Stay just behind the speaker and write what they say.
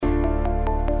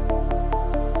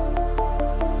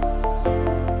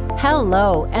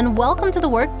Hello, and welcome to the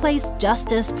Workplace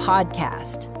Justice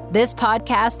Podcast. This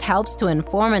podcast helps to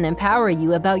inform and empower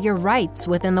you about your rights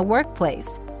within the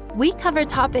workplace. We cover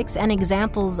topics and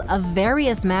examples of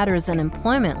various matters in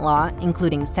employment law,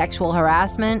 including sexual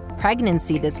harassment,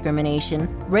 pregnancy discrimination,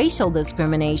 racial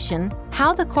discrimination,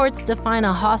 how the courts define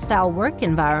a hostile work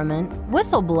environment,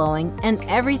 whistleblowing, and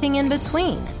everything in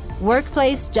between.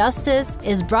 Workplace Justice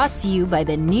is brought to you by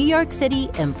the New York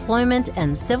City employment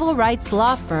and civil rights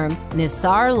law firm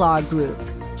Nassar Law Group.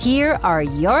 Here are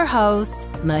your hosts,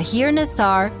 Mahir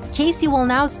Nassar, Casey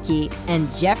Wolnowski,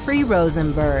 and Jeffrey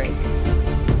Rosenberg.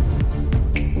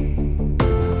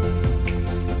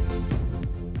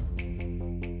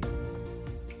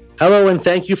 Hello, and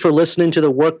thank you for listening to the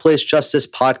Workplace Justice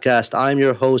Podcast. I'm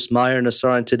your host, Mahir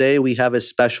Nassar, and today we have a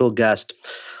special guest.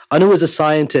 Anu is a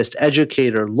scientist,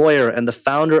 educator, lawyer, and the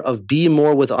founder of Be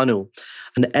More with Anu,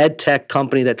 an ed tech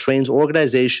company that trains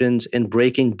organizations in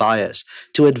breaking bias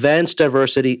to advance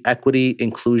diversity, equity,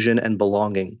 inclusion, and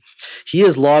belonging. He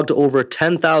has logged over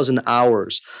 10,000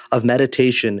 hours of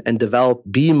meditation and developed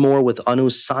Be More with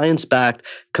Anu's science-backed,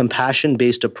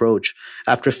 compassion-based approach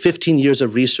after 15 years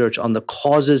of research on the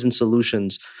causes and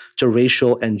solutions to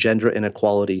racial and gender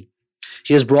inequality.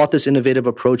 He has brought this innovative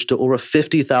approach to over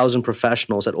 50,000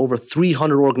 professionals at over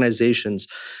 300 organizations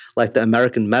like the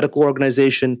American Medical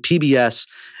Organization, PBS,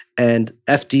 and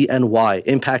FDNY,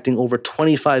 impacting over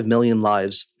 25 million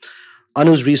lives.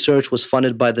 Anu's research was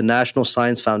funded by the National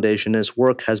Science Foundation, and his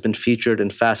work has been featured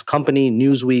in Fast Company,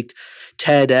 Newsweek,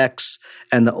 TEDx,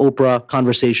 and the Oprah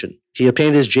Conversation. He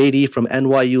obtained his JD from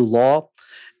NYU Law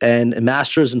and a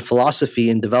master's in philosophy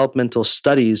and developmental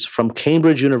studies from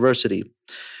Cambridge University,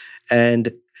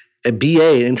 and a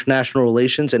BA in International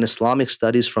Relations and Islamic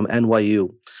Studies from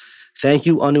NYU. Thank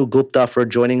you, Anu Gupta, for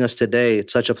joining us today.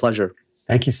 It's such a pleasure.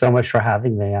 Thank you so much for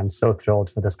having me. I'm so thrilled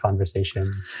for this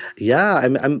conversation. Yeah,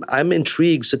 I'm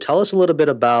intrigued. So tell us a little bit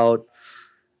about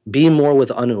Be More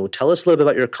with Anu. Tell us a little bit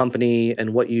about your company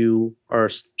and what you are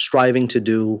striving to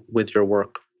do with your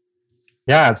work.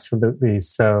 Yeah, absolutely.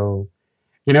 So,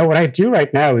 what I do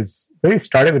right now is really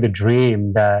started with a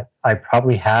dream that I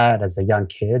probably had as a young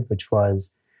kid, which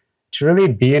was to really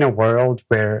be in a world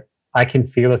where I can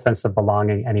feel a sense of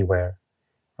belonging anywhere,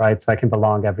 right? So I can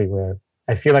belong everywhere.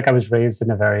 I feel like I was raised in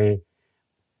a very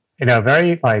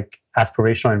like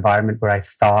aspirational environment where I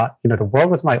thought, the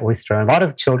world was my oyster. And a lot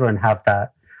of children have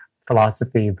that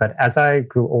philosophy. But as I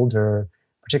grew older,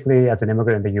 particularly as an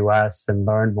immigrant in the US, and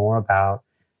learned more about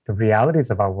the realities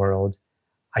of our world,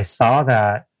 I saw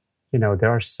that, there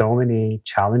are so many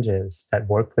challenges that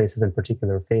workplaces in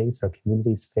particular face or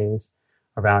communities face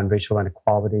around racial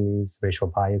inequalities, racial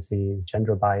biases,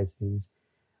 gender biases.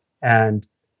 And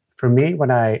for me,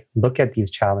 when I look at these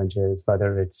challenges,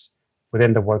 whether it's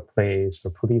within the workplace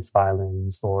or police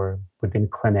violence or within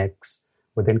clinics,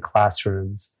 within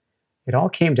classrooms, it all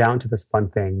came down to this one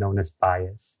thing known as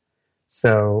bias.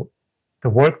 So the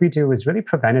work we do is really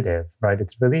preventative, right?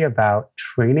 It's really about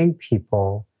training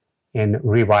people in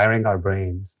rewiring our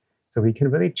brains so we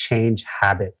can really change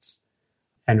habits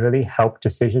and really help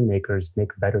decision makers make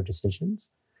better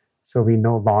decisions. So we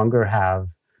no longer have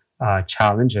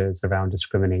challenges around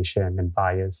discrimination and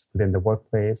bias within the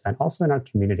workplace and also in our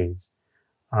communities.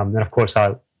 And of course,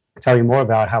 I'll tell you more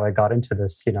about how I got into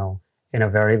this, in a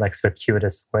very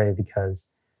circuitous way, because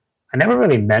I never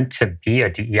really meant to be a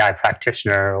DEI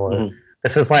practitioner or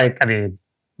this was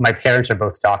my parents are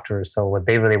both doctors. So what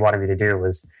they really wanted me to do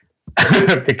was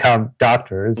become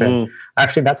doctors. And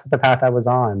actually that's what the path I was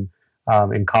on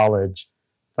in college.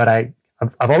 But I've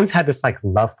always had this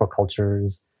love for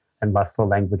cultures and love for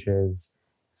languages.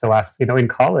 So in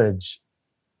college,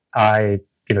 I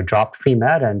dropped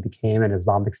pre-med and became an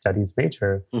Islamic studies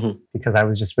major because I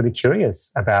was just really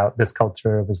curious about this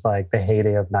culture. It was like the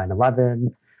heyday of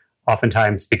 9/11.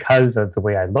 Oftentimes, because of the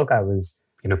way I look, I was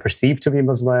perceived to be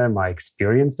Muslim. I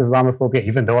experienced Islamophobia,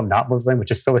 even though I'm not Muslim,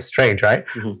 which is so strange, right?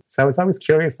 So I was always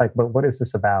curious, but what is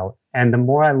this about? And the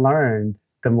more I learned,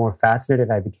 the more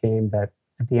fascinated I became that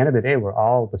at the end of the day, we're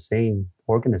all the same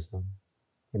organism.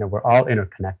 We're all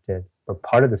interconnected. We're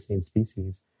part of the same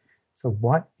species. So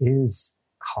what is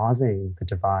causing the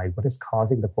divide? What is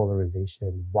causing the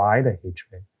polarization? Why the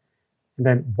hatred? And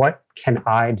then what can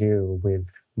I do with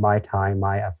my time,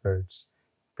 my efforts,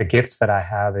 the gifts that I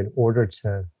have in order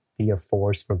to be a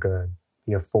force for good,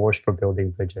 be a force for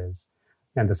building bridges?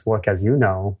 And this work, as you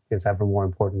know, is ever more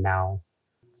important now.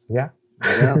 So, yeah.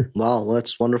 Yeah. Wow. Well,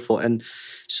 that's wonderful. And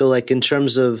so in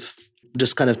terms of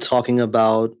just kind of talking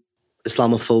about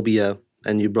Islamophobia,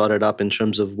 and you brought it up in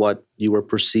terms of what you were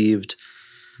perceived,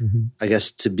 I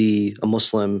guess, to be a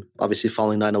Muslim, obviously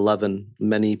following 9/11,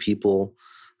 many people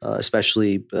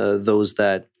especially those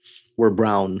that were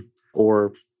brown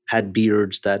or had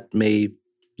beards that may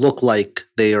look like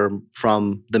they are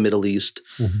from the Middle East,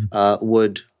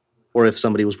 would, or if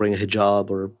somebody was wearing a hijab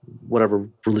or whatever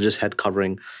religious head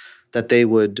covering, that they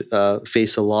would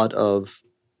face a lot of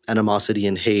animosity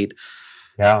and hate.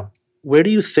 Yeah. Where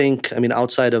do you think, I mean,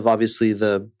 outside of obviously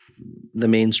the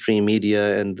mainstream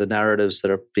media and the narratives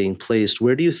that are being placed,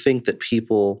 where do you think that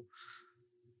people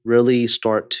really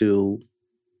start to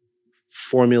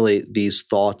formulate these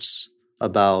thoughts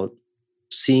about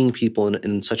seeing people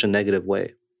in such a negative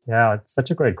way? Yeah, it's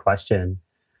such a great question.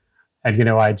 And,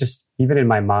 I just, even in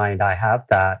my mind, I have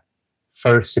that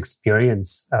first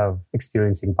experience of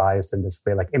experiencing bias in this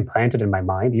way, like implanted in my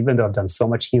mind, even though I've done so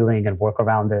much healing and work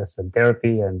around this and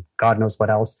therapy and God knows what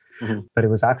else. But it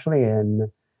was actually in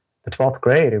the 12th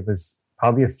grade. It was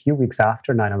probably a few weeks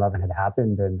after 9/11 had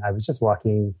happened. And I was just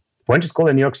went to school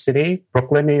in New York City,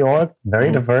 Brooklyn, New York,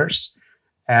 very diverse.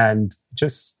 And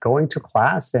just going to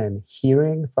class and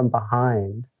hearing from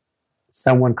behind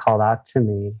someone call out to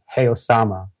me, "Hey,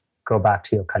 Osama, go back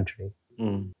to your country."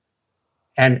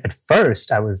 And at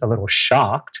first I was a little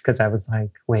shocked because I was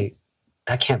like, wait,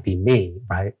 that can't be me,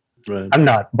 right? I'm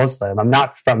not Muslim. I'm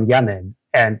not from Yemen.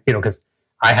 And, because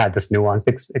I had this nuanced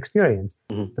experience.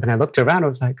 But then I looked around, I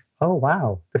was like, oh,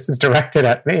 wow, this is directed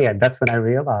at me. And that's when I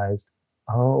realized,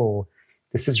 oh,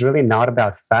 this is really not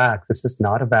about facts. This is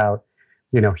not about,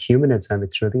 humanism.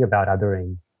 It's really about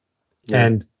othering. Yeah.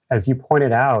 And as you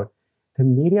pointed out, the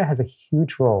media has a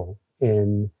huge role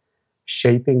in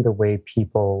shaping the way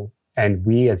people and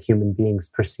we as human beings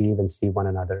perceive and see one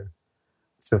another.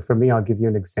 So for me, I'll give you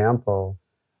an example.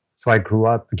 So I grew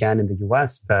up again in the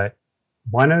US, but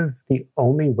one of the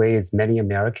only ways many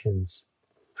Americans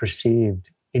perceived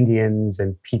Indians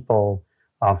and people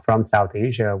from South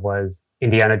Asia was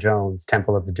Indiana Jones,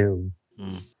 Temple of the Doom.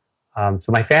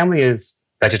 So my family is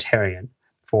vegetarian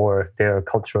for their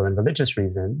cultural and religious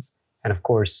reasons. And of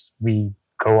course, we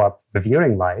grow up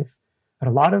revering life. But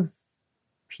a lot of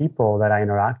people that I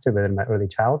interacted with in my early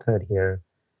childhood here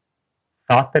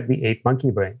thought that we ate monkey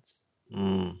brains.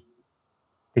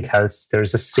 Because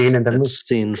there's a scene in the movie.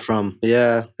 Scene from,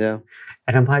 yeah.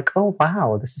 And I'm like, oh,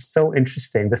 wow, this is so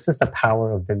interesting. This is the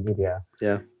power of the media.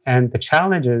 Yeah. And the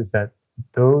challenge is that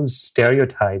those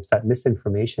stereotypes, that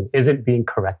misinformation isn't being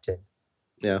corrected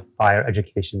by our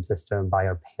education system, by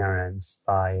our parents,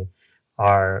 by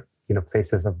our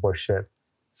places of worship.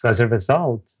 So as a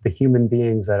result, the human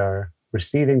beings that are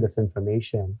receiving this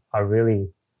information are really,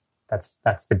 that's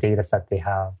the data set they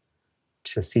have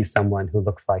to see someone who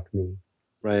looks like me.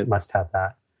 Right. Must have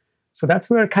that. So that's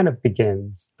where it kind of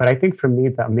begins. But I think for me,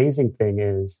 the amazing thing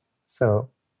is,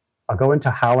 so I'll go into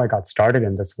how I got started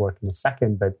in this work in a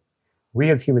second, but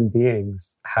we as human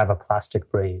beings have a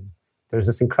plastic brain. There's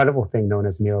this incredible thing known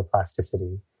as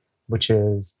neuroplasticity, which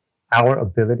is our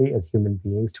ability as human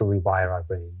beings to rewire our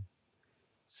brain.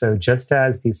 So just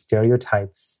as these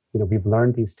stereotypes, we've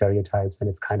learned these stereotypes and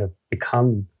it's kind of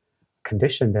become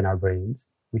conditioned in our brains,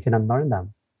 we can unlearn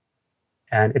them.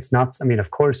 And it's not,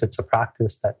 of course, it's a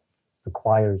practice that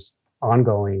requires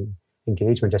ongoing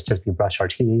engagement, just as we brush our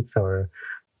teeth or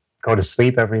go to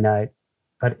sleep every night.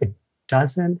 But it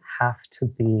doesn't have to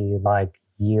be like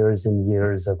years and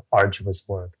years of arduous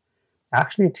work.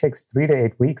 Actually, it takes 3 to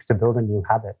 8 weeks to build a new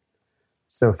habit.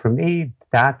 So for me,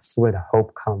 that's where the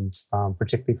hope comes from,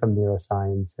 particularly from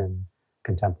neuroscience and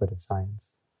contemplative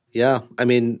science. Yeah.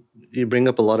 You bring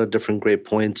up a lot of different great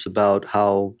points about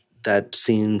how that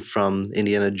scene from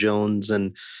Indiana Jones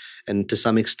and to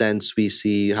some extent we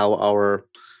see how our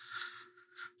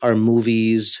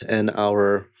movies and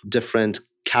our different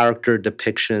character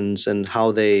depictions and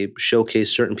how they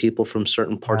showcase certain people from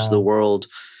certain parts of the world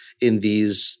in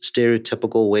these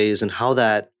stereotypical ways, and how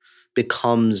that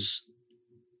becomes,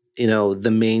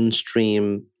 the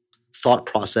mainstream thought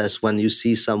process when you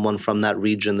see someone from that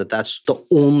region, that's the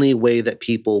only way that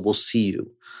people will see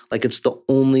you. Like it's the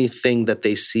only thing that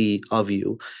they see of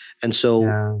you. And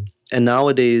so, and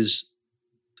nowadays,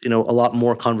 a lot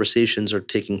more conversations are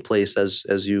taking place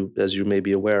as you may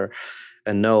be aware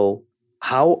and know.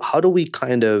 How do we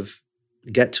kind of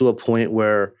get to a point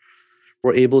where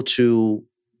we're able to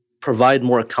provide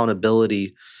more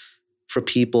accountability for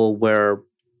people, where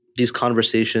these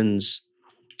conversations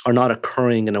are not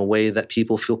occurring in a way that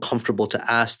people feel comfortable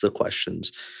to ask the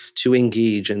questions, to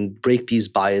engage and break these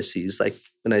biases?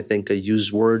 And I think I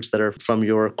use words that are from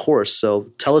your course.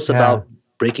 So tell us about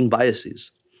breaking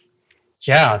biases.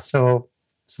 Yeah. So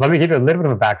let me give you a little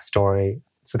bit of a backstory.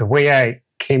 So the way I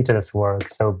came to this work,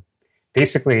 so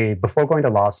basically before going to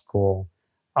law school,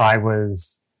 I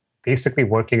was basically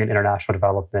working in international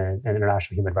development and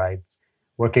international human rights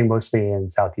working mostly in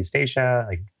Southeast Asia,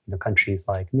 like countries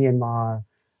like Myanmar,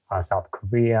 South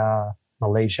Korea,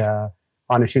 Malaysia,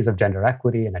 on issues of gender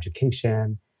equity and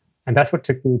education. And that's what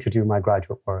took me to do my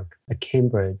graduate work at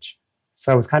Cambridge.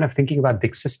 So I was kind of thinking about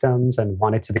big systems and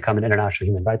wanted to become an international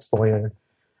human rights lawyer.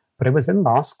 But it was in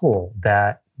law school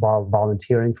that, while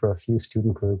volunteering for a few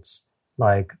student groups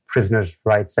like Prisoners'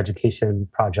 Rights Education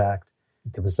Project,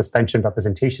 there was a suspension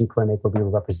representation clinic where we were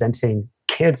representing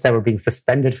kids that were being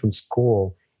suspended from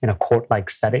school in a court-like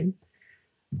setting.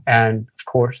 And of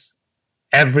course,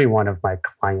 every one of my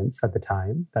clients at the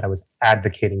time that I was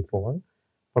advocating for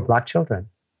were Black children.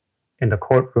 In the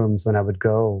courtrooms, when I would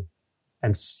go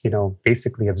and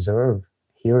basically observe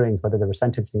hearings, whether they were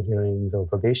sentencing hearings or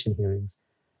probation hearings,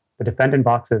 the defendant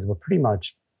boxes were pretty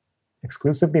much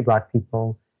exclusively Black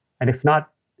people. And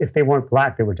if they weren't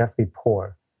Black, they were definitely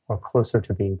poor or closer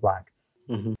to being Black,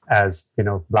 as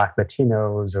Black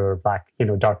Latinos or Black,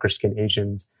 darker skinned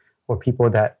Asians, or people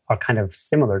that are kind of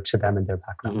similar to them in their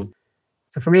backgrounds.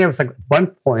 So for me, I was like, at one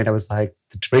point, I was like,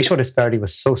 the racial disparity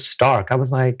was so stark. I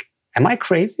was like, am I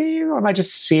crazy, or am I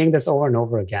just seeing this over and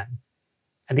over again?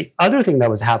 And the other thing that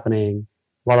was happening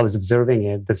while I was observing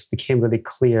it, this became really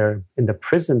clear in the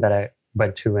prison that I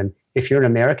went to. And if you're an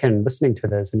American listening to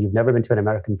this and you've never been to an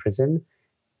American prison,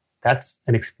 that's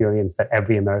an experience that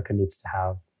every American needs to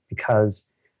have, because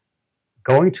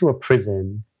going to a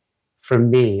prison, for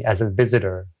me as a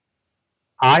visitor,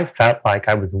 I felt like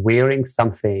I was wearing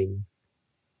something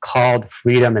called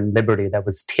freedom and liberty that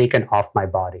was taken off my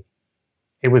body.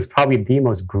 It was probably the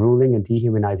most grueling and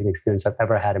dehumanizing experience I've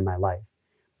ever had in my life.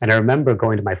 And I remember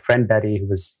going to my friend Betty,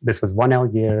 this was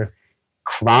 1L year,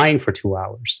 crying for 2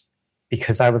 hours,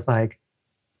 because I was like,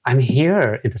 I'm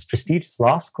here in this prestigious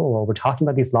law school. We're talking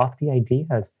about these lofty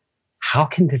ideas. How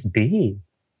can this be?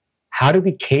 How do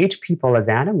we cage people as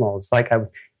animals?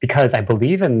 Because I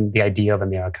believe in the idea of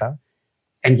America,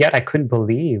 and yet I couldn't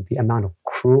believe the amount of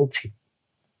cruelty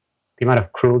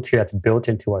that's built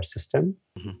into our system.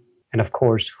 And of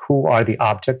course, who are the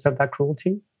objects of that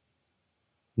cruelty?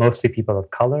 Mostly people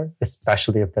of color,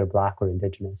 especially if they're Black or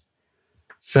Indigenous.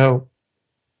 So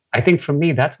I think for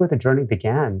me, that's where the journey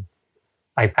began.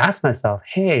 I asked myself,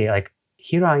 hey,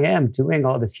 here I am doing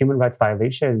all this human rights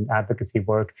violation advocacy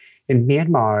work in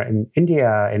Myanmar, in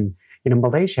India, and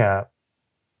Malaysia.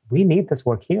 We need this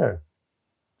work here.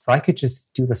 So I could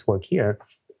just do this work here.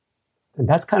 And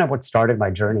that's kind of what started my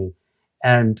journey.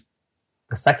 And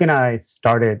the second I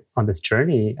started on this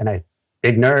journey, and I,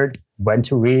 big nerd, went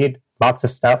to read lots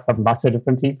of stuff from lots of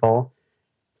different people,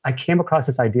 I came across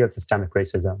this idea of systemic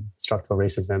racism, structural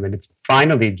racism, and it's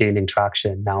finally gaining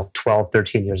traction now 12,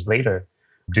 13 years later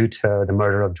due to the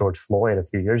murder of George Floyd a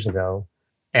few years ago.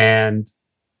 And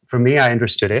for me, I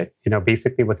understood it.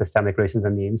 Basically what systemic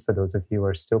racism means, for those of you who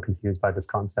are still confused by this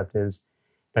concept, is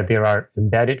that there are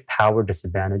embedded power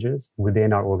disadvantages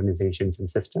within our organizations and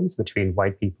systems between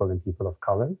white people and people of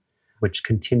color, which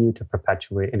continue to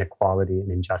perpetuate inequality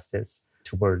and injustice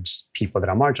towards people that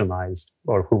are marginalized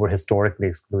or who were historically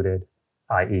excluded,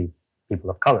 i.e. people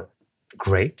of color.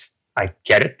 Great. I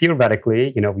get it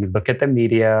theoretically. We look at the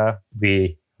media,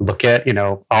 we look at,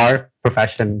 our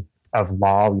profession of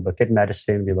law, we look at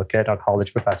medicine, we look at our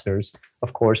college professors.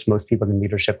 Of course, most people in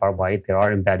leadership are white. There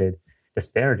are embedded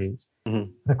disparities.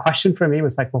 The question for me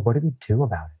was well, what do we do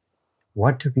about it?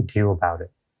 What do we do about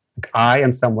it? I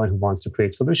am someone who wants to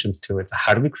create solutions to it. So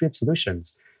how do we create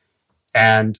solutions?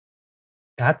 And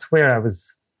that's where I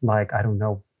was I don't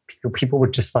know, people were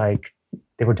just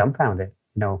they were dumbfounded.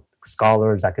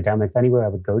 Scholars, academics, anywhere I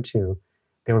would go to,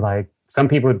 they were some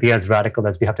people would be as radical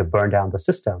as we have to burn down the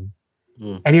system.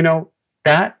 And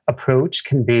that approach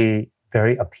can be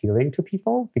very appealing to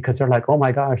people, because they're oh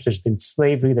my gosh, there's been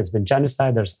slavery, there's been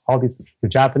genocide, there's all these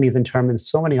Japanese internment,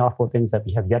 so many awful things that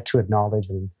we have yet to acknowledge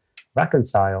and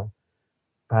reconcile.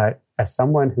 But as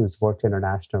someone who's worked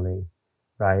internationally,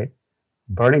 right,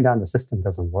 burning down the system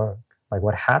doesn't work.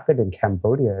 What happened in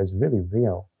Cambodia is really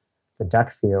real. The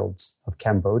death fields of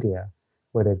Cambodia,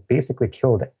 where they basically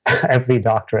killed every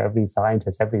doctor, every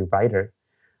scientist, every writer,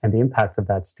 and the impact of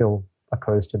that still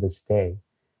occurs to this day.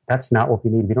 That's not what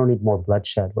we need. We don't need more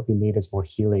bloodshed. What we need is more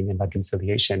healing and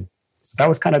reconciliation. So that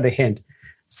was kind of the hint.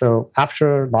 So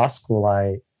after law school,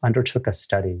 I undertook a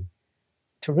study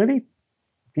to really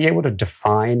be able to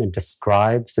define and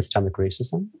describe systemic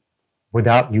racism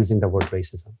without using the word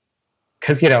racism.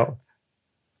 Because,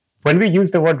 when we use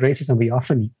the word racism, we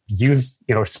often use,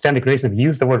 systemic racism, we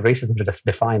use the word racism to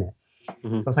define it. So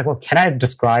I was well, can I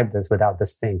describe this without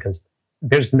this thing? Because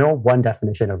there's no one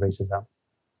definition of racism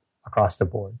across the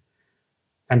board.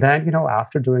 And then,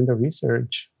 after doing the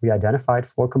research, we identified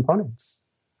 4 components.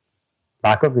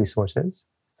 lack of resources.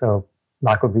 So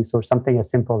lack of resource, something as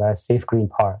simple as safe green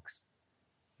parks,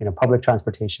 public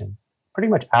transportation, pretty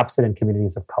much absent in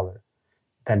communities of color.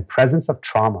 Then presence of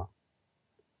trauma.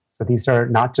 So these are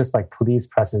not just like police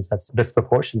presence that's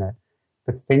disproportionate,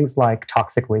 but things like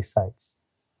toxic waste sites,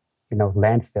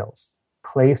 landfills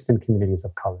placed in communities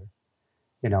of color,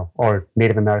 or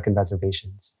Native American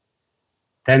reservations.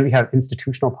 Then we have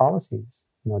institutional policies,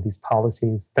 these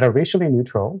policies that are racially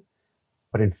neutral,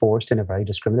 but enforced in a very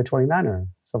discriminatory manner.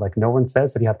 So like no one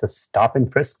says that you have to stop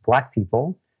and frisk Black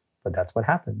people, but that's what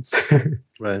happens.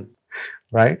 Right.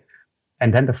 Right?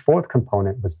 And then the fourth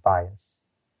component was bias,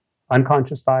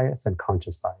 unconscious bias and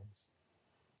conscious bias.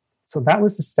 So that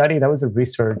was the study, that was the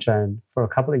research. And for a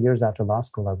couple of years after law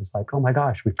school, I was like, oh my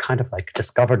gosh, we've kind of like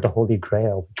discovered the holy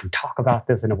grail. We can talk about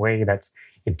this in a way that's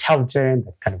intelligent,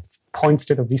 that kind of points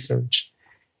to the research.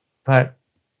 But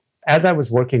as I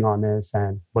was working on this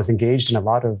and was engaged in a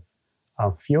lot of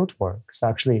field work, so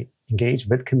actually engaged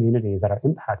with communities that are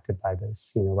impacted by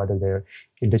this, whether they're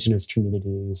Indigenous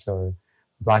communities or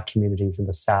Black communities in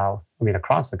the South,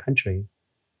 across the country,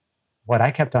 what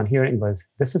I kept on hearing was,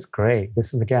 this is great.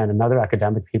 This is, again, another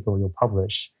academic paper you'll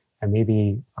publish and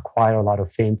maybe acquire a lot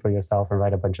of fame for yourself and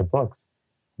write a bunch of books.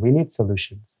 We need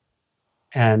solutions.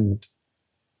 And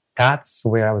that's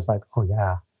where I was like, oh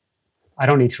yeah, I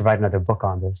don't need to write another book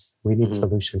on this. We need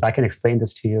solutions. I can explain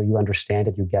this to you. You understand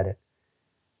it. You get it.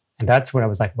 And that's where I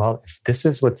was like, well, if this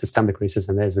is what systemic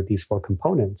racism is with these four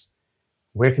components,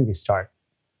 where can we start?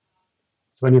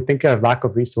 So when you think of lack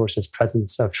of resources,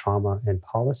 presence of trauma, and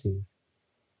policies,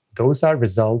 those are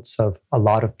results of a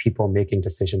lot of people making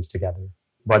decisions together,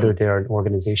 whether they're in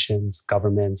organizations,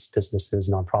 governments, businesses,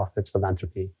 nonprofits,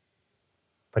 philanthropy.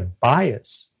 But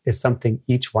bias is something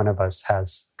each one of us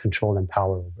has control and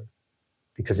power over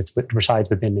because it resides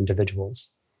within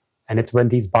individuals. And it's when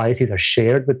these biases are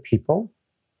shared with people,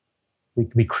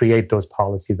 we create those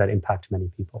policies that impact many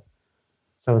people.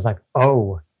 So I was like,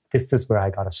 oh, this is where I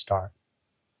got to start.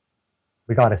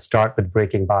 We got to start with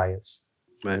breaking bias.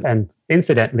 Right. And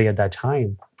incidentally, at that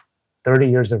time, 30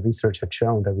 years of research had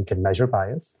shown that we can measure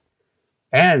bias,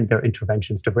 and there are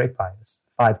interventions to break bias,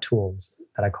 5 tools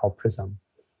that I call PRISM.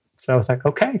 So I was like,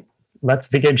 okay, let's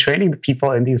begin training the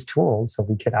people in these tools so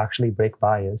we can actually break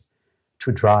bias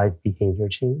to drive behavior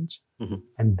change,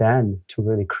 and then to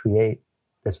really create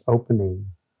this opening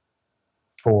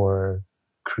for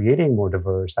creating more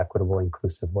diverse, equitable,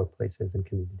 inclusive workplaces and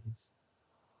communities.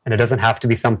 And it doesn't have to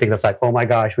be something that's like, oh my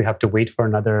gosh, we have to wait for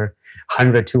another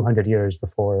 100, 200 years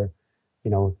before,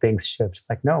 things shift. It's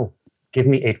like, no, give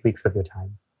me 8 weeks of your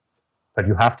time. But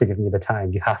you have to give me the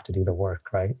time. You have to do the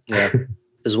work, right? Yeah.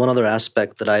 There's one other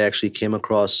aspect that I actually came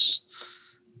across,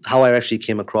 how I actually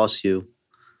came across you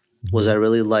was I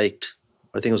really liked,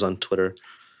 I think it was on Twitter,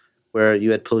 where you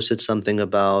had posted something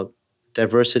about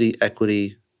diversity,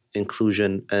 equity,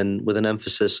 inclusion, and with an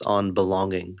emphasis on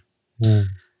belonging.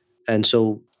 And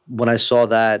so when I saw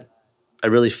that, I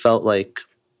really felt like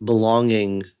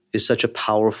belonging is such a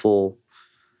powerful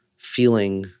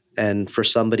feeling. And for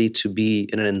somebody to be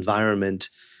in an environment,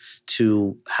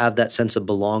 to have that sense of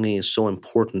belonging is so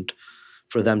important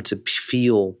for them to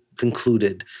feel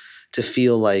concluded, to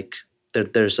feel like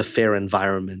there's a fair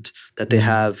environment, that they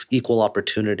have equal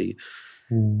opportunity.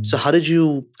 So how did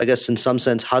you, I guess in some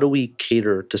sense, how do we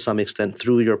cater to some extent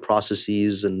through your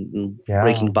processes and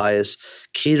breaking bias,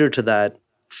 cater to that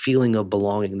feeling of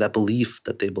belonging, that belief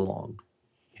that they belong?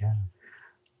 Yeah.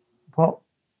 Well,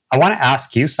 I want to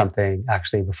ask you something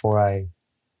actually before I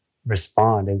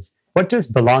respond is, what does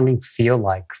belonging feel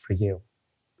like for you?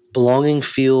 Belonging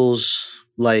feels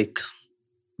like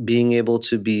being able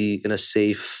to be in a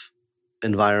safe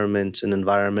environment, an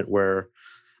environment where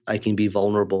I can be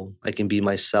vulnerable, I can be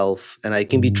myself, and I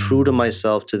can be true to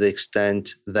myself to the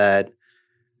extent that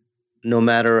no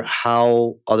matter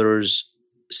how others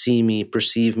see me,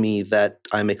 perceive me, that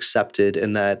I'm accepted,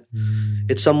 and that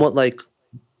it's somewhat like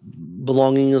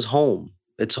belonging is home.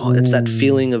 It's that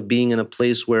feeling of being in a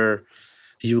place where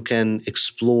you can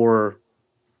explore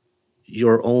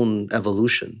your own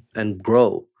evolution and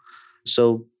grow.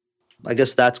 So I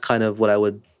guess that's kind of what I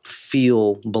would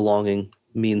feel belonging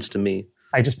means to me.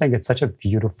 I just think it's such a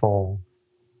beautiful,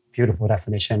 beautiful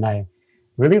definition. I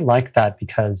really like that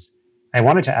because I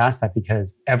wanted to ask that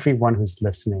because everyone who's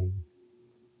listening,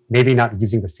 maybe not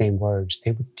using the same words,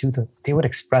 they would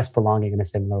express belonging in a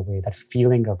similar way, that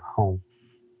feeling of home.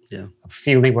 Yeah. A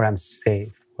feeling where I'm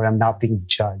safe, where I'm not being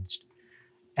judged.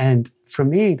 And for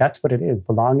me, that's what it is.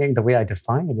 Belonging, the way I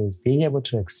define it, is being able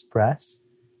to express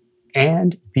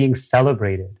and being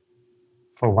celebrated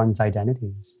for one's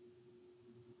identities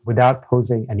without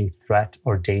posing any threat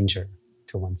or danger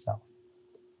to oneself.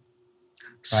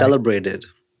 Celebrated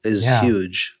is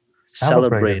huge.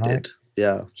 Celebrated. Right?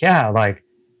 Yeah. Yeah. Like,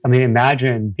 I mean,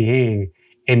 imagine being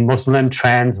a Muslim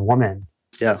trans woman.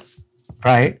 Yeah.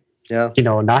 Right? Yeah. You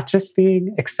know, not just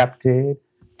being accepted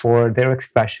for their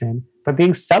expression, but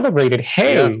being celebrated.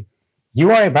 Hey,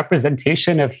 you are a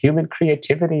representation of human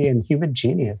creativity and human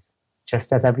genius,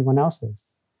 just as everyone else is.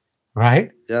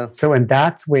 Right? Yeah. So, and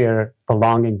that's where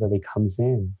belonging really comes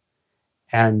in.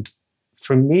 And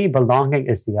for me, belonging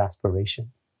is the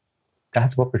aspiration.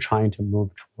 That's what we're trying to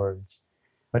move towards.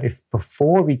 But if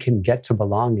before we can get to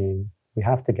belonging, we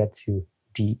have to get to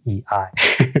DEI.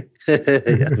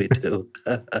 Yeah, we do.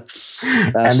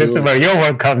 And this is where your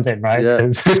work comes in, right? Yeah.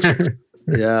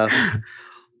 Yeah.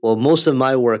 Well, most of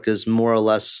my work is more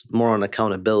on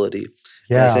accountability.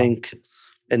 Yeah. And I think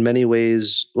in many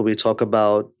ways, when we talk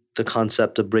about the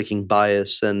concept of breaking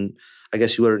bias, and I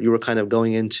guess you were kind of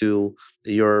going into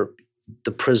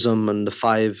the prism and the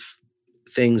 5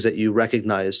 things that you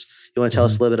recognize. You want to tell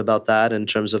us a little bit about that in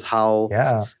terms of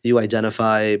how you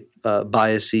identify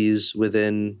biases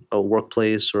within a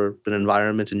workplace or an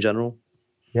environment in general?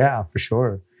 Yeah, for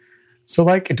sure. So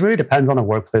like, it really depends on the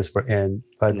workplace we're in,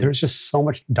 but there's just so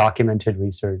much documented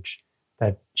research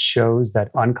that shows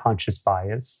that unconscious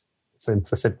bias, so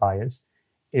implicit bias,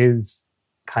 is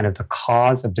kind of the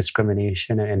cause of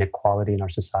discrimination and inequality in our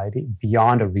society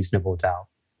beyond a reasonable doubt.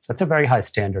 So that's a very high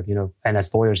standard, you know, and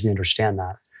as lawyers, we understand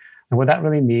that. And what that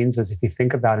really means is if you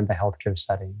think about in the healthcare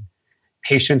setting,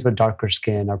 patients with darker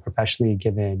skin are professionally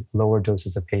given lower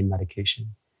doses of pain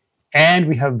medication. And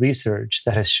we have research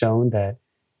that has shown that,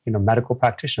 you know, medical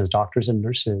practitioners, doctors and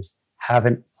nurses have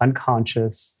an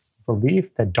unconscious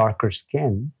belief that darker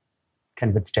skin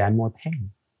can withstand more pain.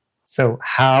 So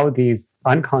how these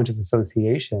unconscious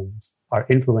associations are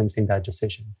influencing that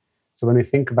decision. So when we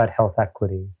think about health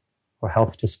equity or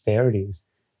health disparities,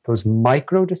 those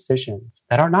micro decisions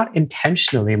that are not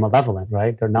intentionally malevolent,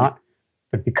 right? They're not,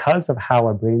 but because of how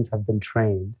our brains have been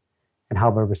trained and how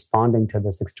we're responding to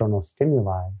this external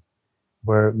stimuli,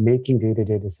 we're making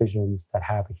day-to-day decisions that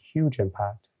have a huge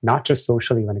impact, not just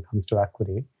socially when it comes to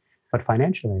equity, but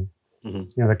financially. You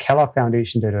know, the Kellogg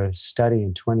Foundation did a study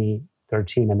in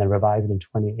 2013 and then revised it in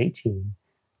 2018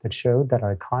 that showed that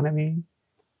our economy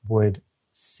would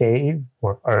save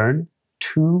or earn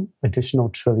 $2 additional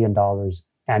trillion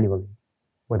annually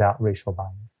without racial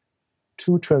bias.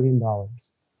 $2 trillion.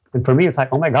 And for me, it's like,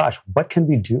 oh my gosh, what can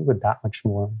we do with that much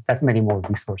more? That's many more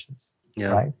resources,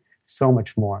 right? So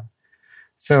much more.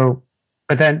 So,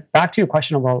 but then back to your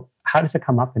question about how does it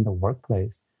come up in the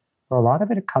workplace? Well, a lot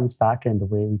of it comes back in the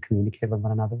way we communicate with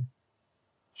one another.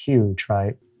 Huge,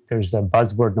 right? There's a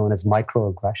buzzword known as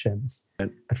microaggressions.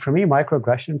 But for me,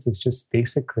 microaggressions is just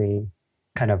basically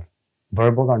kind of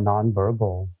verbal or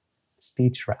nonverbal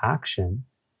speech or action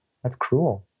that's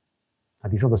cruel.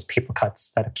 These are those paper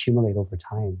cuts that accumulate over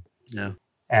time. Yeah.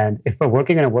 And if we're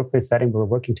working in a workplace setting where we're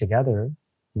working together,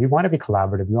 we want to be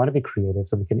collaborative. We want to be creative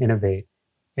so we can innovate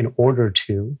in order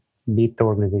to meet the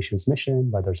organization's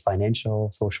mission, whether it's financial,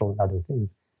 social, and other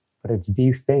things. But it's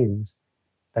these things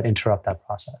that interrupt that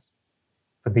process.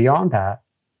 But beyond that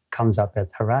comes up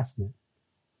as harassment.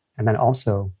 And then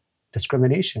also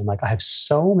discrimination. Like I have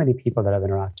so many people that I've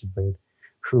interacted with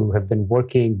who have been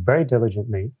working very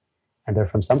diligently and they're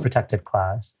from some protected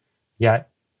class, yet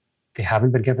they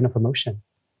haven't been given a promotion.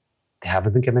 They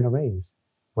haven't been given a raise.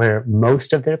 Where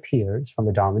most of their peers from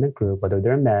the dominant group, whether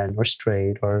they're men or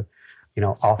straight or, you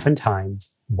know,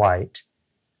 oftentimes white,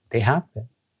 they have been.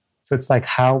 So it's like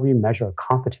how we measure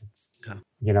competence,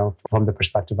 you know, from the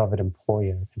perspective of an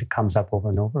employer, and it comes up over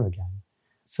and over again.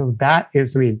 So that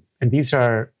is, I mean, and these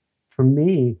are, for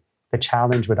me, the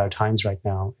challenge with our times right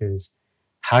now is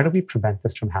how do we prevent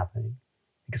this from happening?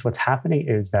 Because what's happening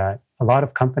is that a lot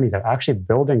of companies are actually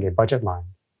building a budget line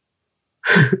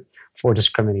for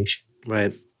discrimination.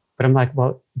 Right. But I'm like,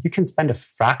 well, you can spend a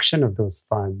fraction of those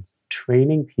funds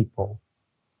training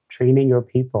your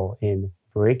people in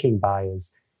breaking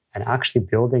bias and actually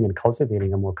building and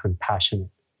cultivating a more compassionate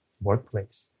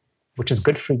workplace, which is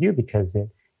good for you because it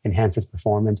enhances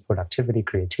performance, productivity,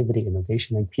 creativity,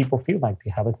 innovation, and people feel like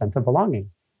they have a sense of belonging.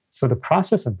 So the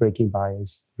process of breaking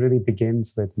bias really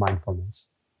begins with mindfulness.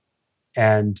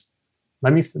 And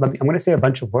I'm going to say a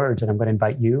bunch of words, and I'm going to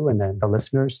invite you and then the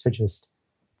listeners to just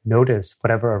notice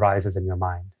whatever arises in your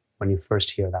mind when you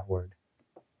first hear that word.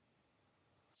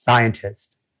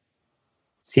 Scientist,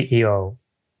 CEO,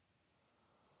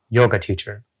 yoga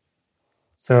teacher.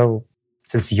 So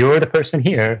since you're the person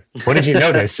here, what did you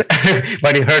notice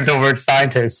when you heard the word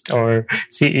scientist or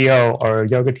CEO or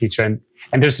yoga teacher?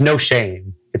 And there's no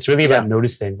shame. It's really about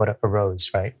noticing what arose,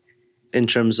 right? in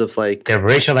terms of like their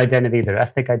racial identity, their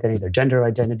ethnic identity, their gender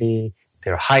identity,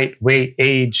 their height, weight,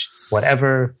 age,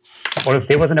 whatever. Or if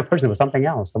there wasn't a person, it was something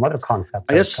else, some other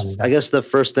concept. I guess the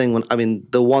first thing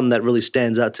the one that really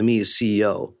stands out to me is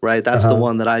CEO, right? That's the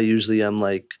one that I usually am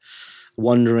like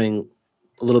wondering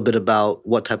a little bit about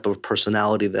what type of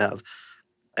personality they have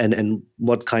and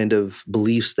what kind of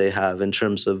beliefs they have in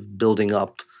terms of building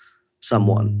up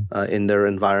someone in their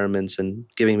environments and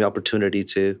giving the opportunity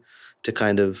to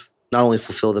kind of not only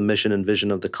fulfill the mission and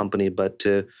vision of the company, but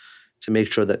to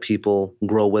make sure that people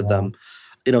grow with them.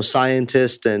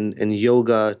 Scientist and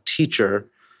yoga teacher,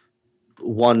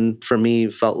 one for me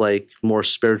felt like more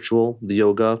spiritual, the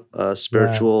yoga,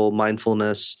 spiritual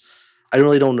mindfulness. I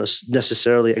really don't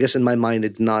necessarily, I guess in my mind,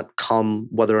 it did not come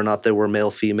whether or not they were male,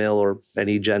 female, or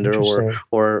any gender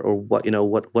or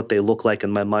what they look like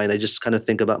in my mind. I just kind of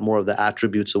think about more of the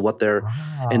attributes of what they're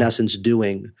in essence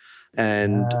doing.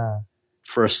 And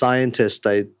for a scientist,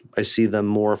 I see them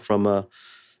more from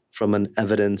an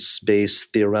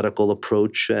evidence-based theoretical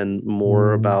approach and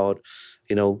more about,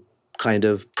 kind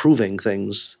of proving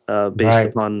things based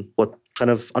upon what kind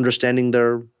of understanding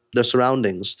their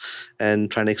surroundings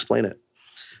and trying to explain it.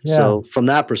 Yeah. So from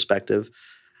that perspective,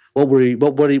 what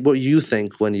you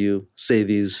think when you say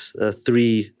these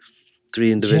three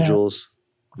individuals?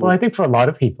 Yeah. Well, I think for a lot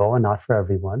of people, and not for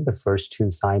everyone, the first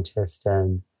two, scientist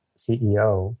and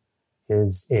CEO,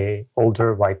 is a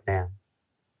older white man,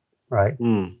 right?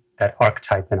 That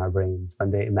archetype in our brains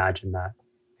when they imagine that.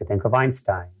 They think of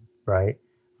Einstein, right?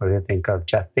 Or they think of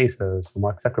Jeff Bezos or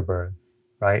Mark Zuckerberg,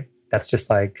 right? That's just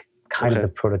like kind of the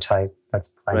prototype that's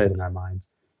planted in our minds.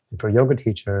 And for a yoga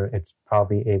teacher, it's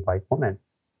probably a white woman,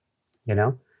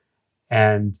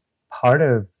 And part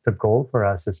of the goal for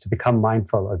us is to become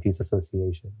mindful of these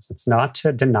associations. It's not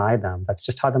to deny them. That's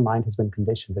just how the mind has been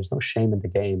conditioned. There's no shame in the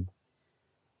game.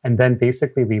 And then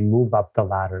basically we move up the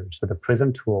ladder. So the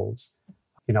PRISM tools,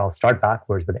 I'll start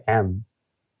backwards with M,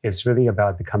 is really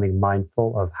about becoming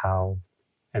mindful of how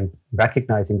and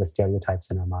recognizing the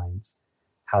stereotypes in our minds,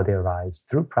 how they arise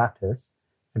through practice.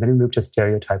 And then we move to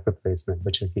stereotype replacement,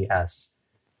 which is the S,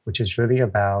 which is really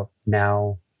about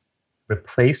now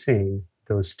replacing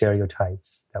those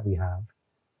stereotypes that we have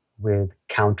with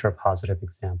counter positive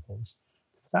examples.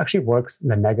 This actually works in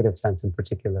the negative sense in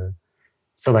particular.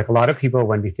 So like a lot of people,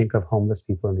 when we think of homeless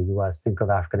people in the US, think of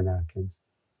African Americans,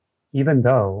 even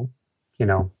though,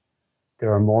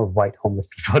 there are more white homeless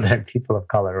people than people of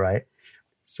color, right?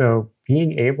 So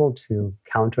being able to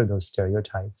counter those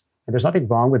stereotypes, and there's nothing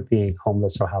wrong with being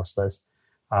homeless or houseless,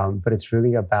 but it's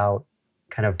really about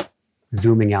kind of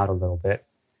zooming out a little bit.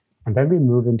 And then we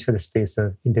move into the space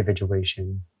of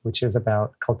individuation, which is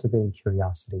about cultivating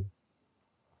curiosity.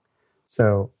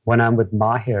 So when I'm with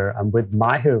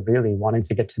Mahir really wanting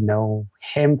to get to know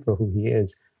him for who he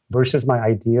is versus my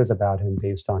ideas about him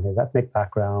based on his ethnic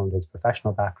background, his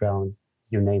professional background,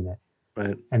 you name it.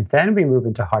 Right. And then we move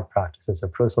into hard practices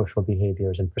of pro-social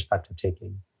behaviors and perspective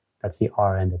taking. That's the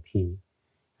R and the P.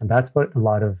 And that's what a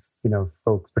lot of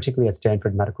folks, particularly at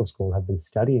Stanford Medical School, have been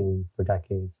studying for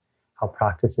decades, how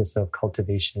practices of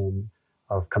cultivation,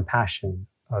 of compassion,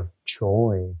 of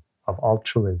joy, of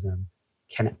altruism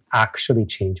can actually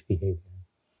change behavior.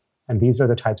 And these are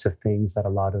the types of things that a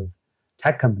lot of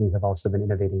tech companies have also been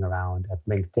innovating around at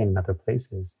LinkedIn and other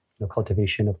places.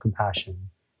 Cultivation of compassion,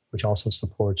 which also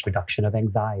supports reduction of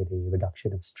anxiety,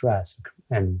 reduction of stress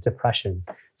and depression.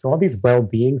 So all these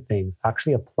well-being things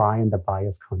actually apply in the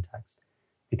bias context.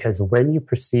 Because when you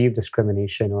perceive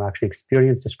discrimination or actually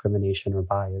experience discrimination or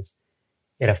bias,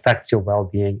 it affects your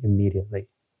well-being immediately.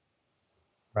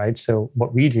 Right? So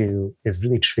what we do is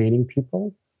really training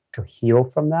people to heal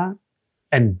from that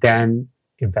and then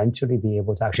eventually be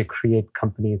able to actually create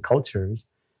company cultures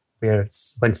where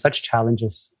when such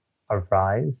challenges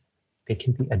arise, they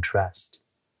can be addressed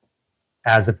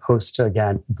as opposed to,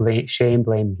 again, shame,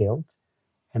 blame, guilt,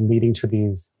 and leading to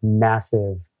these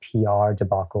massive PR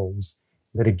debacles,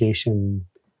 litigation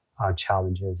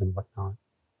challenges and whatnot.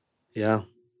 Yeah.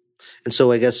 And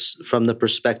so I guess from the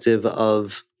perspective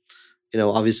of,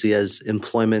 obviously as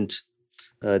employment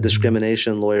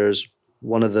discrimination lawyers,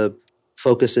 one of the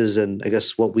focuses and I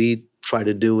guess what we try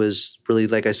to do is really,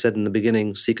 like I said in the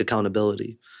beginning, seek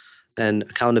accountability. And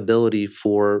accountability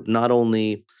for not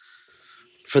only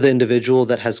for the individual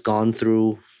that has gone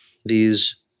through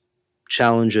these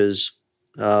challenges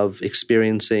of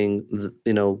experiencing,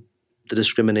 the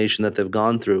discrimination that they've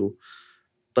gone through,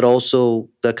 but also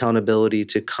the accountability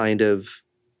to kind of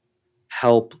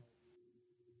help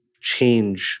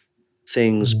change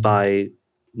things by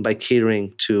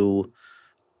catering to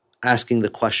asking the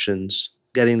questions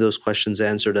getting those questions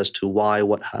answered as to why,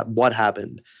 what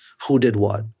happened, who did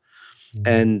what. Mhm.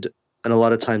 And a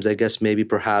lot of times, I guess maybe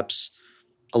perhaps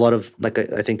a lot of, like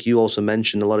I think you also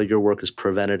mentioned, a lot of your work is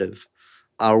preventative.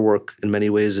 Our work in many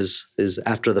ways is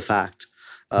after the fact,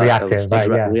 Reactive, right?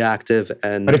 Yeah. reactive, But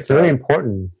and it's really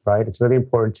important, right? It's really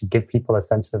important to give people a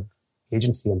sense of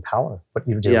agency and power, what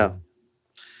you're doing. yeah,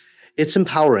 it's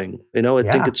empowering. I think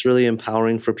Yeah, it's really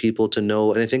empowering for people to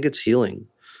know, and I think it's healing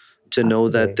to has know to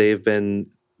that be.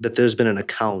 there's been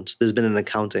an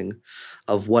accounting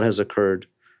of what has occurred,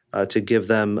 to give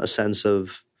them a sense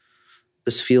of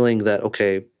this feeling that,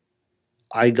 okay,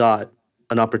 I got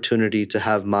an opportunity to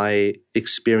have my Yeah,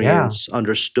 experience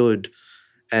understood,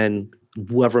 and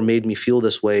whoever made me feel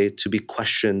this way to be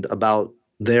questioned about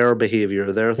their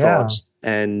behavior, their yeah. thoughts,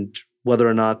 and whether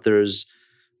or not there's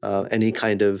any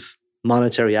kind of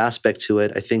monetary aspect to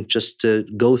it. I think just to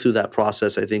go through that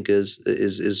process, I think is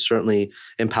certainly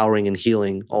empowering and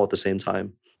healing all at the same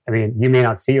time. I mean, you may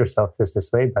not see yourself this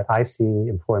way, but I see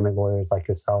employment lawyers like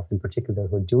yourself in particular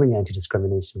who are doing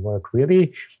anti-discrimination work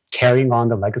really carrying on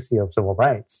the legacy of civil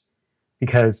rights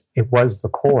because it was the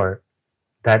core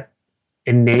that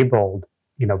enabled,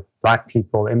 Black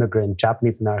people, immigrants,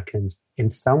 Japanese Americans in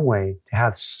some way to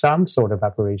have some sort of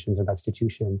reparations and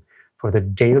restitution for the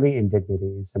daily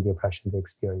indignities and the oppression they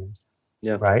experienced,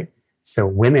 Yeah. right? So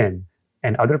women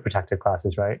and other protected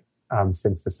classes, right,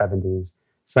 since the 70s.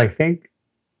 So I think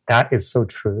that is so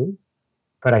true.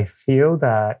 But I feel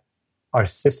that our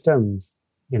systems,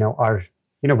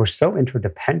 we're so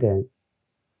interdependent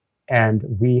and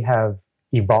we have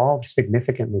evolved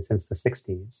significantly since the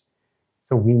 60s.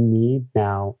 So we need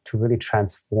now to really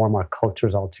transform our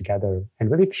cultures altogether and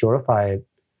really purify it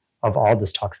of all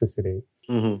this toxicity.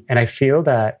 Mm-hmm. And I feel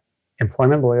that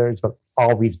employment lawyers will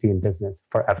always be in business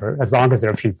forever, as long as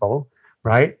there are people,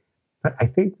 right? But I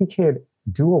think we could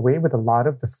do away with a lot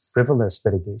of the frivolous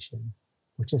litigation,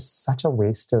 which is such a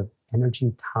waste of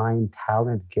energy, time,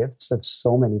 talent, gifts of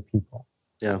so many people.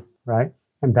 Yeah. Right?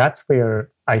 And that's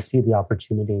where I see the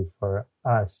opportunity for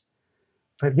us.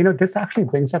 But, this actually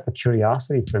brings up a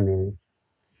curiosity for me.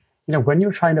 When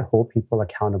you're trying to hold people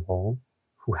accountable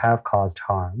who have caused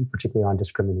harm, particularly on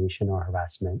discrimination or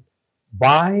harassment,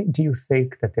 why do you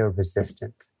think that they're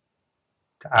resistant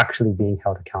to actually being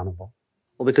held accountable?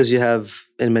 Well, because you have,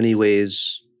 in many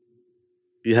ways,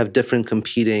 you have different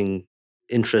competing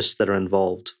interests that are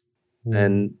involved.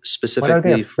 And specifically, what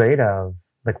are they afraid of?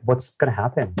 Like, what's going to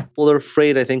happen? Well, they're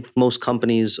afraid. I think most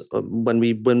companies, when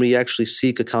we actually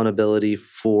seek accountability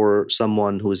for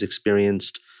someone who has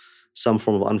experienced some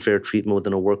form of unfair treatment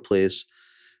within a workplace,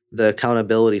 the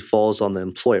accountability falls on the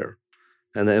employer,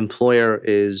 and the employer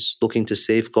is looking to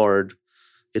safeguard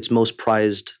its most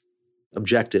prized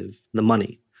objective, the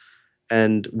money.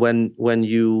 And when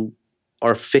you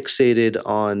are fixated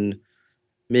on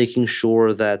making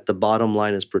sure that the bottom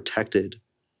line is protected,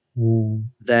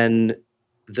 then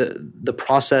the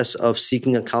process of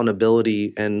seeking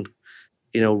accountability and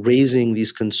raising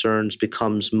these concerns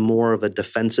becomes more of a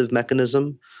defensive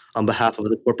mechanism on behalf of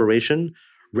the corporation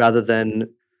rather than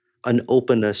an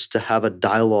openness to have a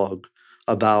dialogue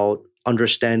about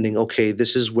understanding, okay,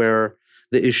 this is where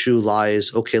the issue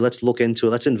lies. Okay, let's look into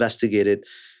it. Let's investigate it.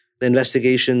 The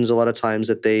investigations, a lot of times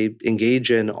that they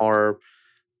engage in are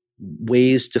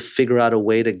ways to figure out a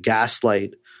way to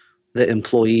gaslight the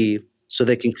employee so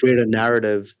they can create a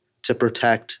narrative to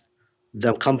protect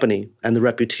the company and the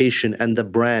reputation and the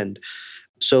brand.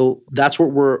 So that's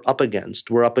what we're up against.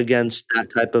 We're up against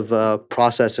that type of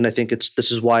process, and I think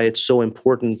this is why it's so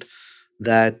important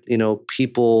that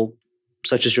people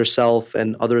such as yourself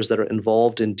and others that are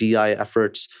involved in DI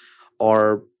efforts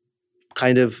are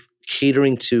kind of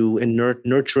catering to and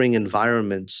nurturing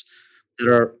environments that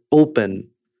are open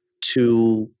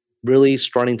to really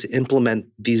starting to implement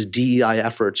these DEI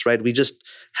efforts, right? We just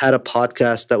had a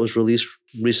podcast that was released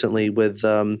recently with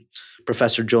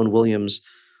Professor Joan Williams,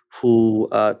 who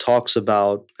talks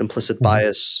about implicit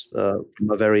bias from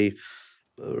a very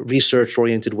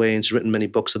research-oriented way, and she's written many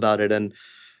books about it. And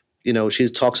she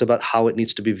talks about how it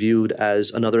needs to be viewed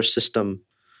as another system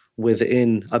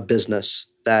within a business,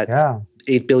 that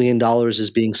 $8 billion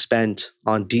is being spent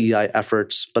on DEI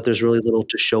efforts, but there's really little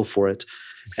to show for it.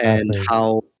 Exactly. And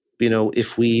how,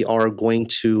 if we are going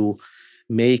to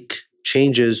make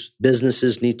changes,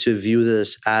 businesses need to view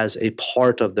this as a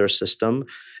part of their system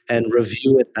and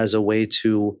review it as a way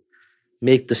to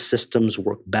make the systems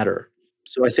work better.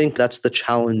 So I think that's the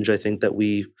challenge, I think, that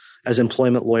we as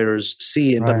employment lawyers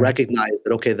see, but recognize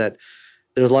that, okay, that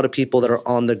there's a lot of people that are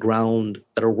on the ground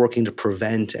that are working to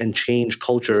prevent and change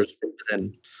cultures from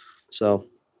within. So,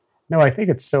 no, I think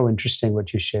it's so interesting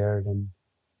what you shared. And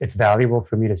it's valuable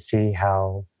for me to see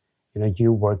how,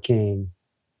 you working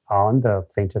on the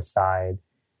plaintiff side,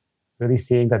 really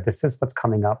seeing that this is what's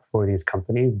coming up for these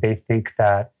companies. They think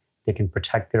that they can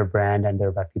protect their brand and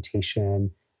their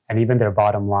reputation and even their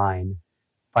bottom line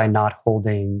by not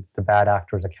holding the bad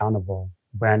actors accountable,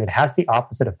 when it has the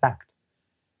opposite effect.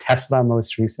 Tesla,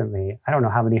 most recently, I don't know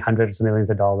how many hundreds of millions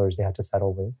of dollars they had to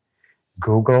settle with.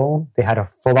 Google, they had a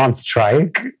full-on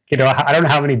strike. I don't know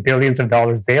how many billions of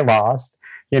dollars they lost,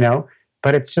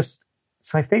 but it's just,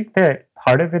 so I think that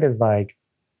part of it is like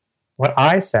what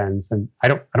I sense, and I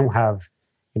don't have,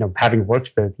 having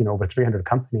worked with, over 300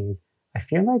 companies, I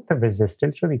feel like the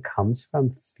resistance really comes from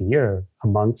fear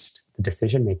amongst the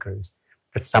decision makers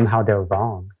that somehow they're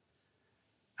wrong.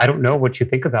 I don't know what you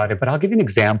think about it, but I'll give you an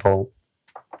example.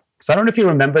 So I don't know if you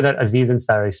remember that Aziz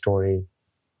Ansari story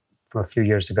from a few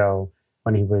years ago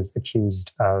when he was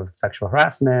accused of sexual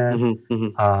harassment,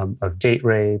 of date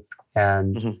rape.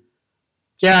 And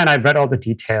and I read all the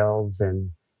details,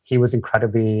 and he was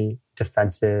incredibly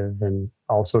defensive and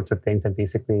all sorts of things, and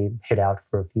basically hid out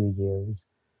for a few years.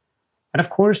 And of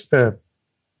course, the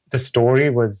story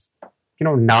was,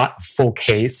 not a full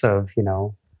case of,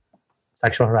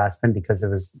 sexual harassment, because there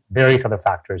was various other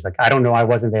factors. Like, I don't know, I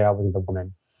wasn't there, I wasn't the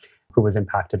woman who was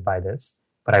impacted by this,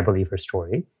 but I believe her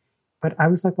story. But I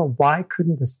was like, well, why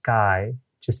couldn't this guy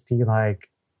just be like,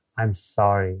 I'm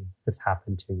sorry this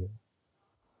happened to you.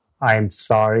 I'm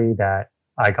sorry that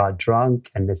I got drunk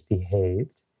and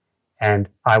misbehaved, and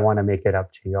I want to make it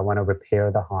up to you. I want to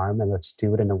repair the harm, and let's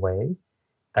do it in a way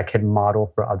that can model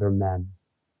for other men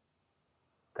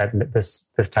that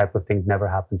this type of thing never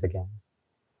happens again.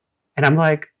 And I'm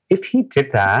like, if he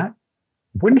did that,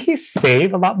 wouldn't he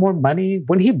save a lot more money?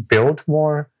 Wouldn't he build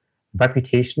more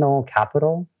reputational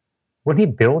capital? Wouldn't he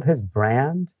build his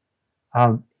brand?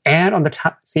 And on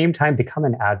the same time, become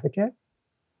an advocate?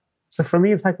 So for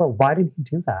me, it's like, well, why didn't he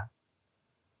do that?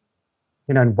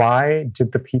 And why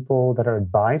did the people that are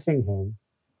advising him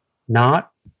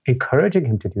not encouraging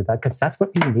him to do that? Because that's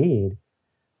what we need.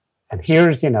 And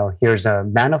here's a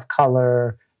man of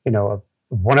color,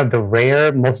 one of the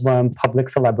rare Muslim public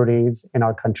celebrities in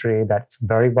our country that's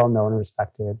very well known and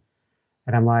respected.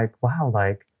 And I'm like, wow,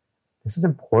 like, this is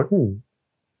important.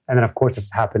 And then, of course, this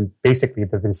has happened. Basically,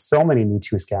 there have been so many Me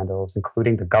Too scandals,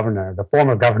 including the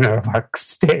former governor of our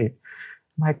state.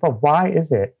 I'm like, well, why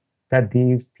is it that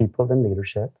these people in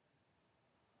leadership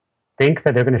think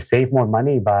that they're going to save more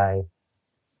money by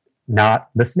not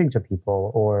listening to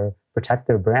people or protect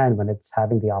their brand when it's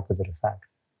having the opposite effect?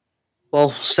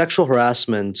 Well, sexual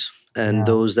harassment and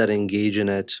those that engage in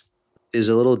it is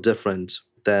a little different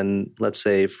than, let's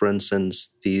say, for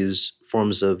instance, these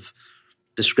forms of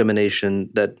discrimination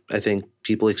that I think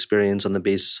people experience on the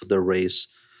basis of their race.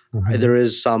 There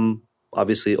is some,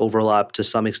 obviously, overlap to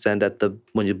some extent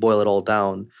when you boil it all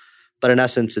down. But in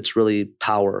essence, it's really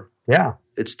power. Yeah.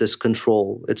 It's this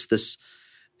control. It's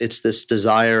this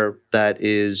desire that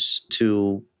is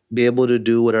to be able to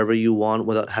do whatever you want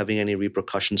without having any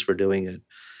repercussions for doing it.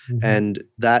 And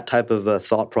that type of a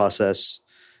thought process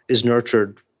is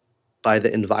nurtured by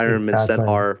the environments that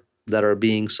are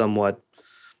being somewhat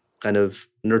kind of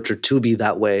nurtured to be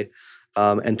that way.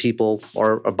 And people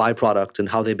are a byproduct, and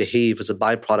how they behave is a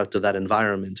byproduct of that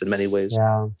environment in many ways.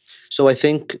 Yeah. So I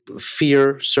think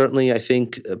fear certainly,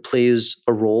 plays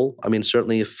a role. I mean,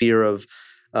 certainly a fear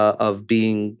of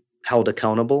being held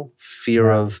accountable, fear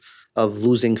of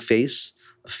losing face,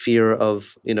 fear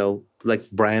of, like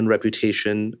brand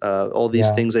reputation, all these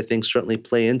things I think certainly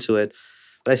play into it.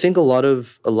 But I think a lot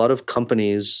of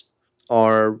companies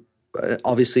are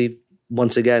obviously,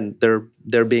 once again,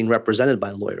 they're being represented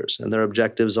by lawyers, and their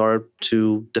objectives are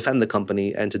to defend the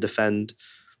company and to defend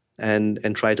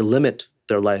and try to limit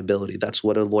their liability. That's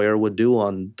what a lawyer would do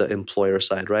on the employer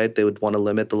side, right? They would want to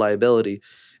limit the liability.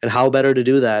 And how better to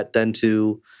do that than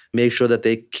to make sure that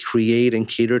they create and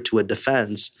cater to a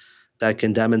defense that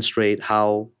can demonstrate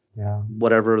how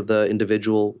whatever the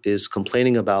individual is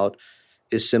complaining about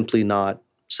is simply not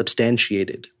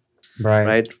substantiated,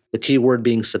 right? The key word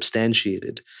being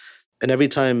substantiated. And every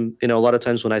time, a lot of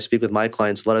times when I speak with my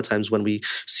clients, a lot of times when we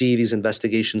see these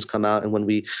investigations come out and when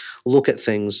we look at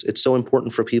things, it's so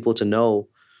important for people to know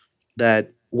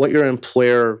that what your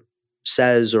employer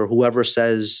says, or whoever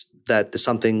says that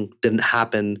something didn't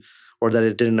happen or that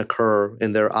it didn't occur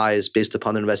in their eyes based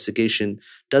upon the investigation,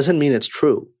 doesn't mean it's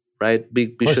true, right?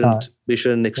 We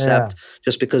shouldn't accept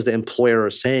just because the employer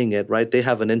is saying it, right? They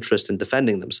have an interest in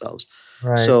defending themselves.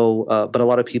 Right. So, but a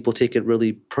lot of people take it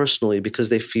really personally because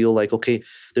they feel like, okay,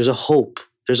 there's a hope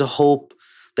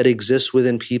that exists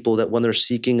within people that when they're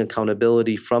seeking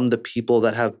accountability from the people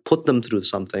that have put them through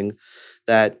something,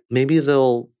 that maybe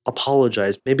they'll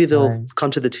apologize. Maybe they'll Right.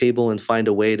 come to the table and find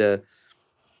a way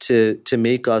to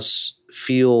make us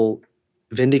feel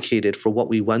vindicated for what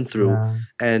we went through Yeah.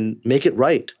 and make it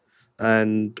right.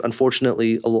 And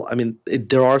unfortunately,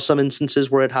 there are some instances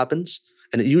where it happens,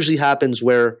 and it usually happens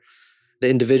where the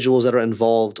individuals that are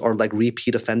involved are like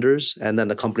repeat offenders, and then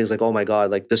the company's like, oh my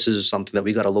God, like this is something that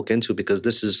we got to look into because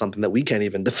this is something that we can't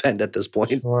even defend at this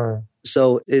point. Sure.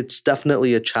 So it's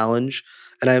definitely a challenge.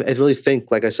 And I really think,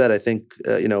 like I said, I think,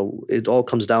 it all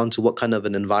comes down to what kind of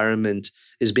an environment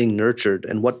is being nurtured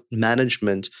and what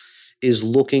management is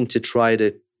looking to try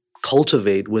to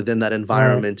cultivate within that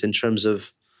environment in terms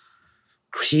of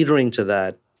catering to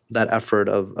that effort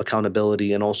of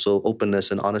accountability and also openness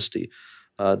and honesty.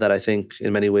 That I think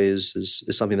in many ways is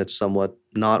something that's somewhat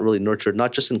not really nurtured,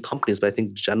 not just in companies, but I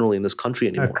think generally in this country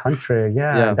anymore. A country,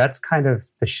 yeah. That's kind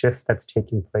of the shift that's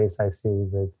taking place, I see,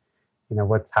 with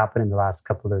what's happened in the last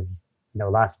couple of,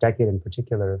 last decade in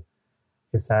particular,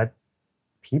 is that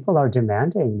people are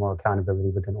demanding more accountability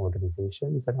within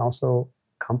organizations and also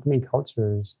company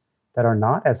cultures that are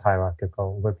not as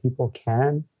hierarchical, where people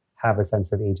can have a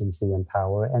sense of agency and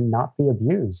power and not be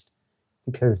abused,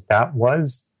 because that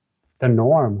was the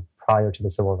norm prior to the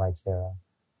civil rights era,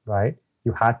 right?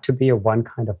 You had to be a one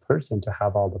kind of person to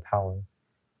have all the power.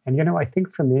 And, I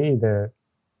think for me, the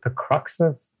crux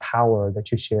of power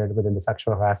that you shared within the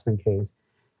sexual harassment case,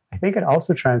 I think it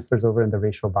also transfers over in the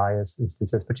racial bias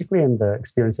instances, particularly in the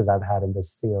experiences I've had in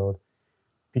this field,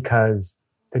 because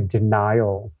the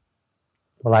denial,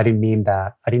 well, I didn't mean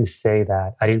that. I didn't say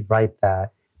that. I didn't write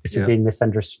that. This is being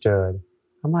misunderstood.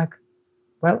 I'm like,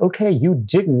 well, okay, you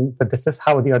didn't, but this is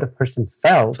how the other person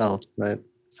felt. Right.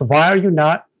 So why are you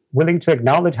not willing to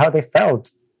acknowledge how they felt,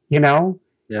 Yeah.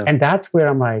 And that's where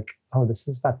I'm like, oh, this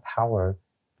is about power.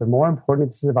 But more importantly,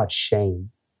 this is about shame.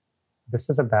 This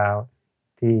is about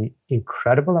the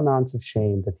incredible amounts of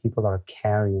shame that people are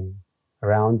carrying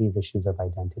around these issues of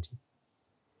identity.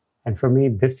 And for me,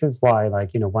 this is why,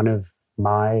 one of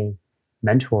my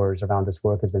mentors around this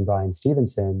work has been Brian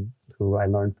Stevenson, who I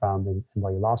learned from in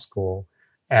NYU Law School.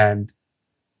 And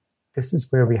this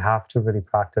is where we have to really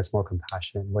practice more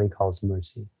compassion, what he calls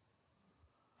mercy.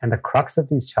 And the crux of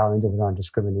these challenges around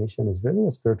discrimination is really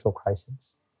a spiritual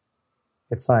crisis.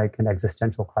 It's like an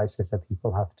existential crisis that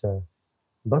people have to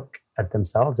look at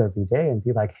themselves every day and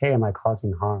be like, hey, am I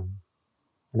causing harm?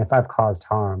 And if I've caused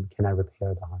harm, can I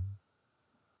repair the harm?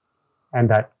 And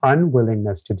that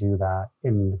unwillingness to do that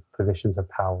in positions of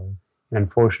power, and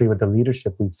unfortunately with the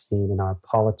leadership we've seen in our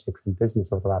politics and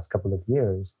business over the last couple of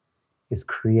years, is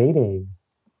creating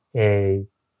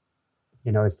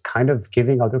it's kind of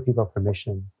giving other people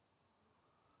permission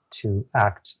to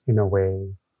act in a way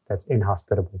that's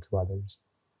inhospitable to others,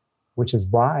 which is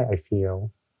why I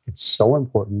feel it's so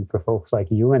important for folks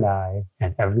like you and I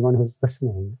and everyone who's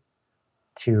listening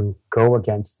to go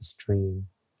against the stream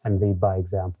and lead by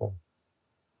example.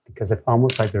 Because it's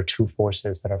almost like there are two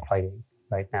forces that are fighting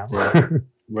right now.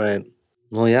 Right.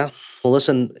 Well, yeah. Well,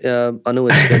 listen, Anu,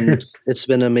 it's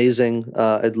been amazing.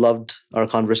 I loved our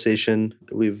conversation.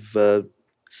 We've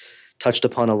touched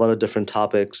upon a lot of different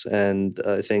topics, and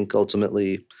I think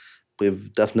ultimately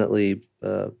we've definitely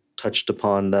touched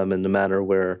upon them in a manner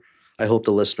where I hope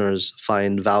the listeners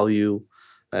find value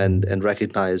and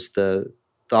recognize the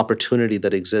opportunity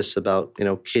that exists about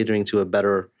catering to a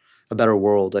better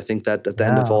world. I think that at the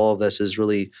end of all of this is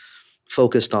really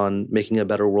focused on making a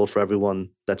better world for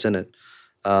everyone that's in it.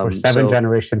 For 7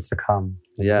 generations to come.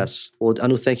 Yes. Well,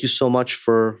 Anu, thank you so much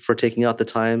for taking out the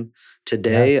time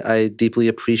today. Yes. I deeply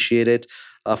appreciate it.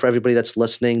 For everybody that's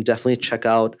listening, definitely check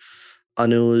out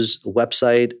Anu's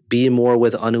website,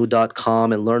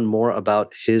 bemorewithanu.com, and learn more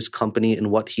about his company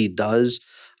and what he does.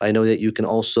 I know that you can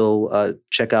also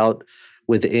check out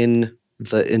within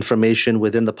the information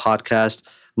within the podcast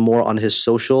more on his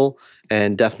social,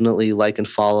 and definitely like and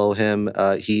follow him.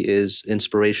 He is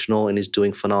inspirational and he's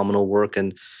doing phenomenal work,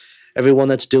 and everyone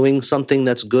that's doing something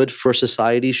that's good for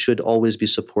society should always be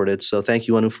supported. So thank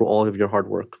you, Anu, for all of your hard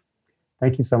work.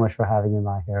 Thank you so much for having me,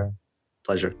 Mahir.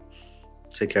 Pleasure.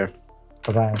 Take care.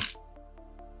 Bye-bye.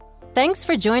 Thanks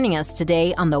for joining us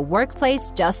today on the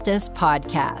Workplace Justice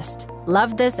Podcast.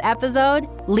 Loved this episode?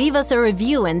 Leave us a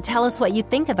review and tell us what you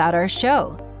think about our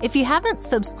show. If you haven't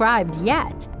subscribed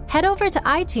yet, head over to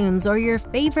iTunes or your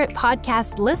favorite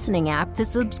podcast listening app to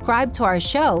subscribe to our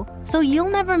show so you'll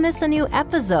never miss a new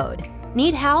episode.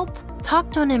 Need help?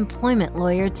 Talk to an employment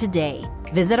lawyer today.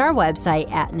 Visit our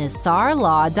website at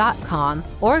nisarlaw.com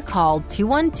or call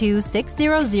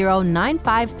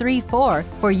 212-600-9534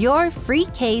 for your free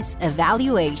case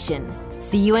evaluation.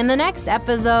 See you in the next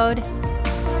episode.